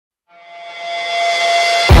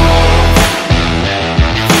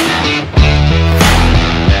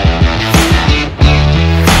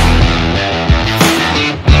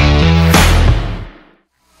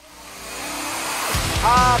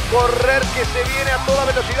Se viene a toda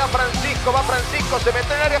velocidad Francisco. Va Francisco. Se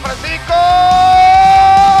mete en el área Francisco.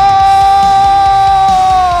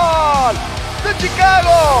 ¡Gol! De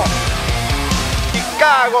Chicago.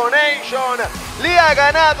 Chicago Nation le ha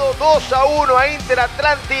ganado 2-1 a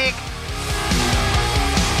Interatlantic.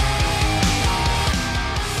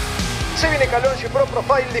 Se viene Calongi Pro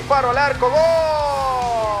Profile, disparo al arco, gol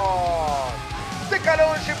de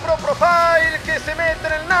Calongi Pro Profile que se mete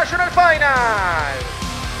en el National Final.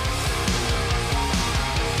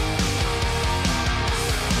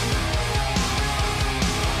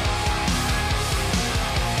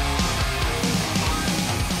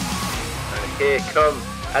 And here come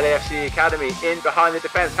LAFC Academy in behind the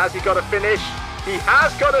defence. Has he got a finish? He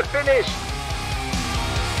has got a finish.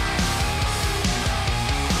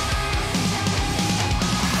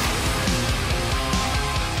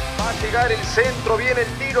 Va a llegar el centro, viene el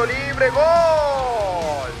tiro libre,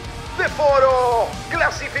 gol de Foro,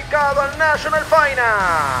 clasificado al National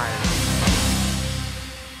Final.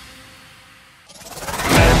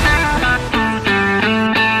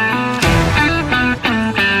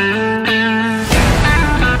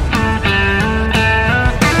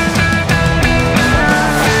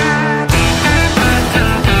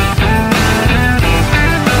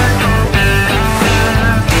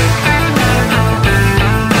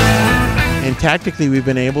 Tactically, we've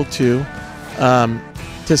been able to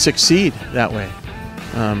succeed that way.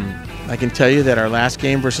 I can tell you that our last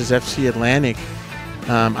game versus FC Atlantic,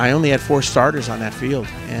 I only had 4 starters on that field,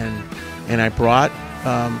 and I brought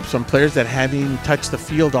some players that hadn't even touched the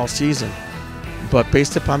field all season. But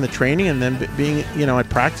based upon the training and then being, at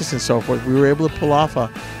practice and so forth, we were able to pull off a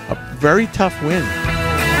very tough win.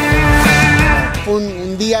 Fue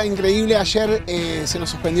un día increíble ayer, se nos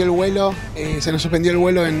suspendió el vuelo,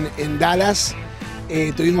 en Dallas.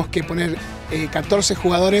 Tuvimos que poner 14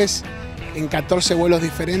 jugadores en 14 vuelos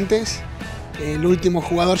diferentes. El último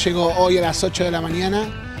jugador llegó hoy a las 8 de la mañana,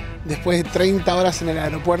 después de 30 horas en el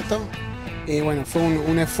aeropuerto. Bueno, fue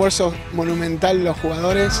un esfuerzo monumental de los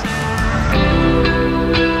jugadores.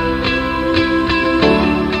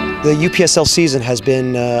 The UPSL season has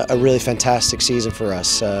been a really fantastic season for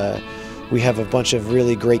us. We have a bunch of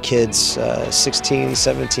really great kids, 16,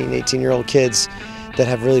 17, 18-year-old kids that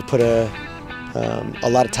have really put a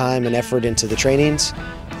lot of time and effort into the trainings.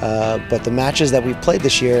 But the matches that we've played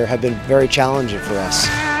this year have been very challenging for us.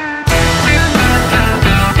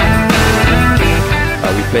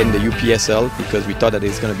 We played in the UPSL because we thought that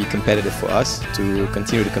it's going to be competitive for us to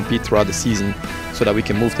continue to compete throughout the season so that we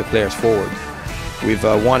can move the players forward. We've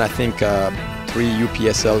won, I think, 3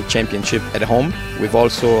 UPSL championship at home. We've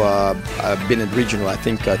also been at regional, I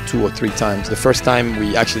think, 2 or 3 times. The first time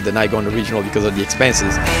we actually denied going to regional because of the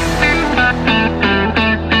expenses.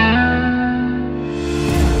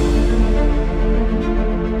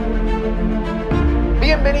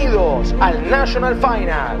 Bienvenidos al National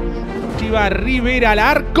Final. Chiva Rivera al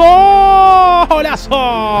arco.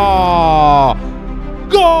 ¡Golazo!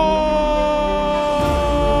 ¡Gol!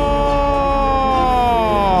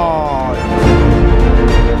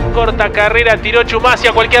 Corta carrera, tiró Chumasi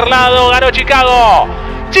a cualquier lado, ganó Chicago.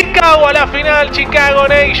 Chicago a la final, Chicago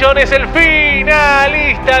Nation es el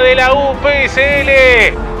finalista de la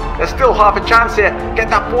UPSL. There's still half a chance here. Get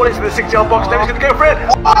that ball into the 6-yard box. Now he's going to go for it.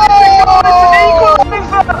 Oh! It's an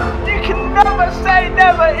equaliser! You can never say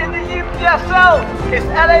never in the UPSL. It's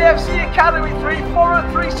LAFC Academy 3, Foro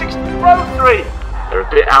 360 Pro 3. They're a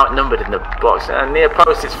bit outnumbered in the box, and near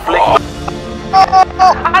post is flicked. Oh!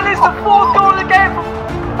 And it's the 4th goal of the game from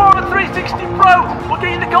Foro 360 Pro. We'll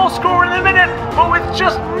get you the goal scorer in a minute, but with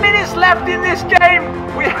just minutes left in this game,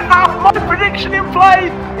 we have my prediction in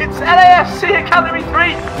play. It's LAFC Academy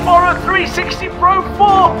 3, Foro 360 Pro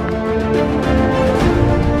 4.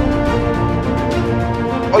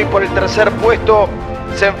 Hoy por el tercer puesto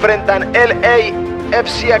se enfrentan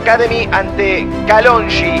LAFC Academy ante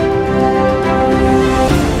Calongi.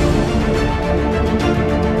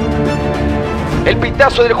 El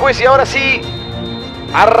pitazo del juez y ahora sí,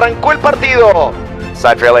 arrancó el partido.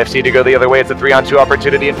 Side for LAFC to go the other way. It's a 3-on-2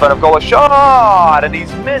 opportunity in front of goal. A shot, and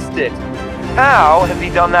he's missed it. How has he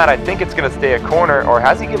done that? I think it's going to stay a corner, or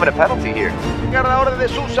has he given a penalty here? La orden de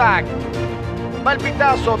Susak. Va el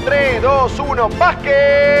pitazo. 3, 2, 1.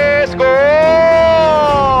 Vázquez. Gol.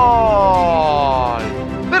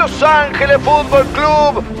 De Los Ángeles Fútbol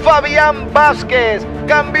Club. Fabián Vázquez.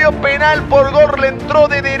 Cambió penal por gol. Le entró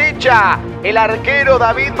de derecha. El arquero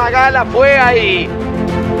David Magala fue ahí.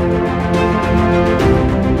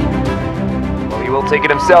 Well, he will take it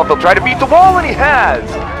himself. He'll try to beat the wall, and he has.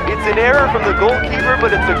 It's an error from the goalkeeper,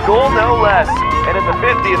 but it's a goal no less. And in the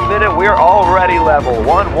 50th minute, we're already level.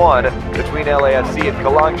 1-1. between LAFC and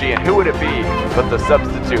Kalonji, and who would it be but the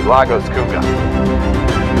substitute, Lagos Kunga?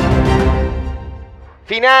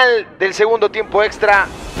 Final del segundo tiempo extra.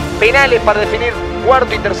 Penales para definir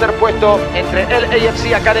cuarto y tercer puesto entre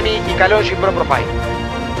LAFC Academy y Kalonji Pro Profile.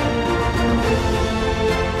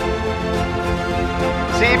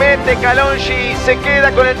 Si mete Kalonji, se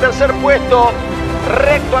queda con el tercer puesto.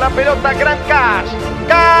 Recto a la pelota, gran Cash.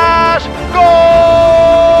 ¡Cash! ¡Gol!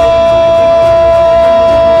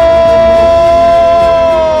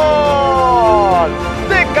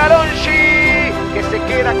 De Kalonji, que se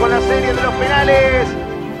queda con la serie de los penales.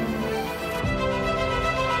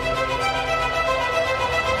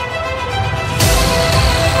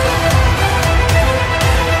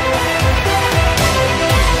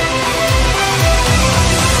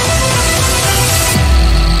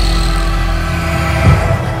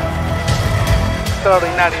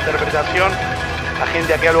 Extraordinaria interpretación, la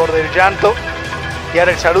gente aquí al borde del llanto. Y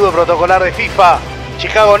ahora el saludo protocolar de FIFA,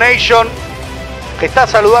 Chicago Nation, que está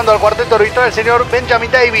saludando al cuarteto arbitral el señor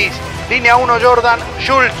Benjamin Davis, línea 1 Jordan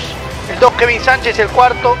Schultz, el 2 Kevin Sánchez, el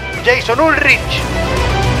cuarto Jason Ulrich.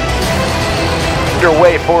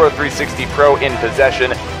 Underway, 40360 Pro in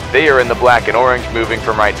possession. They are in the black and orange, moving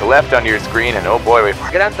from right to left on your screen, and oh boy, wait.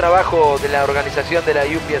 Gran trabajo de la organización de la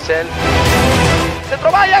UPSL.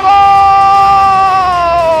 ¡Centro vaya, gol!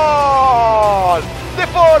 ¡De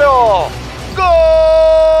Foro! ¡Gol!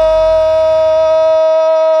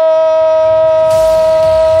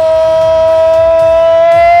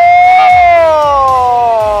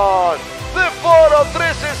 ¡De Foro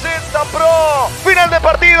 360 Pro! ¡Final de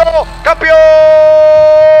partido! ¡Campeón!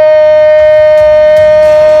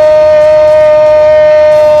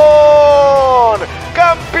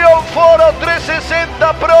 ¡Campeón Foro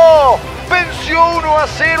 360 Pro! Venció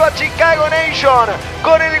 1-0 a Chicago Nation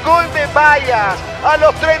con el gol de Bayas a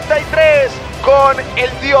los 33, con el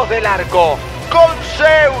dios del arco, con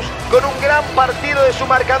Zeus, con un gran partido de sus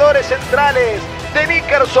marcadores centrales, de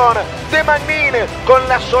Nickerson, de Magnin, con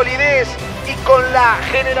la solidez y con la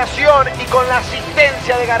generación y con la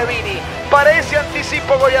asistencia de Garbini para ese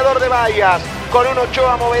anticipo goleador de Bayas, con un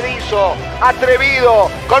Ochoa movedizo, atrevido,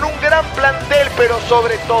 con un gran plantel, pero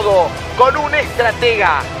sobre todo con un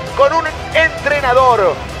estratega, con un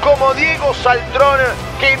entrenador como Diego Saltrón,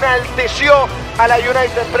 que enalteció a la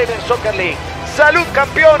United Premier Soccer League. Salud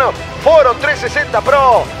campeón, Foro 360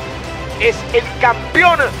 Pro es el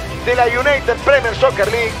campeón de la United Premier Soccer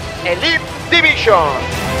League Elite Division.